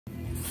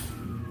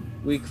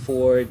Week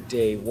 4,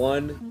 day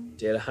 1,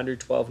 did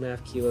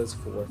 112.5 kilos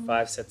for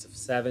 5 sets of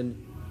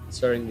 7,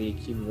 starting the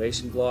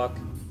accumulation block.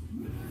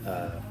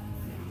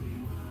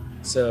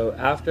 So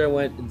after I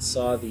went and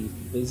saw the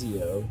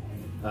physio,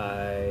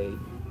 I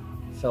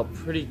felt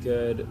pretty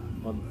good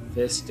on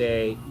this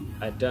day.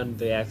 I'd done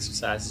the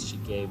exercises she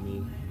gave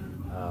me.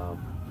 I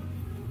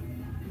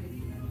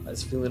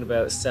was feeling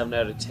about 7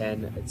 out of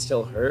 10. It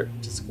still hurt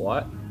to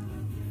squat,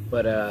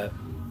 but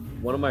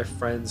one of my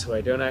friends who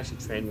I don't actually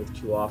train with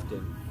too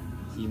often,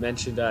 he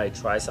mentioned I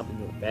try something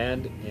with a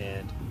band,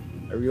 and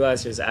I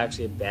realized there's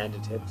actually a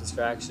banded hip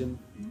distraction,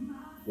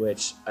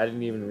 which I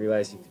didn't even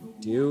realize you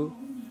could do,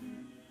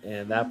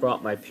 and that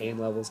brought my pain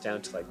levels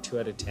down to like 2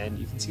 out of 10.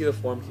 You can see the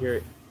form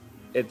here.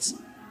 It's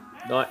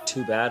not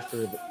too bad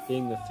for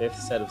being the 5th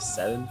set of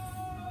 7.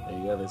 There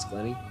you go, there's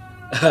Glennie.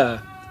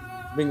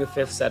 Being the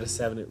 5th set of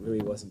 7, it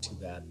really wasn't too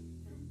bad.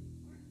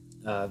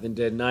 Then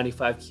did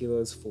 95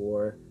 kilos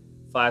for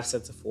 5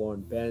 sets of 4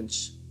 on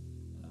bench,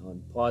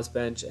 on pause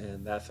bench,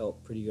 and that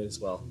felt pretty good as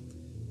well.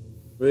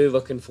 Really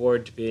looking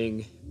forward to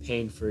being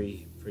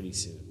pain-free pretty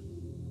soon.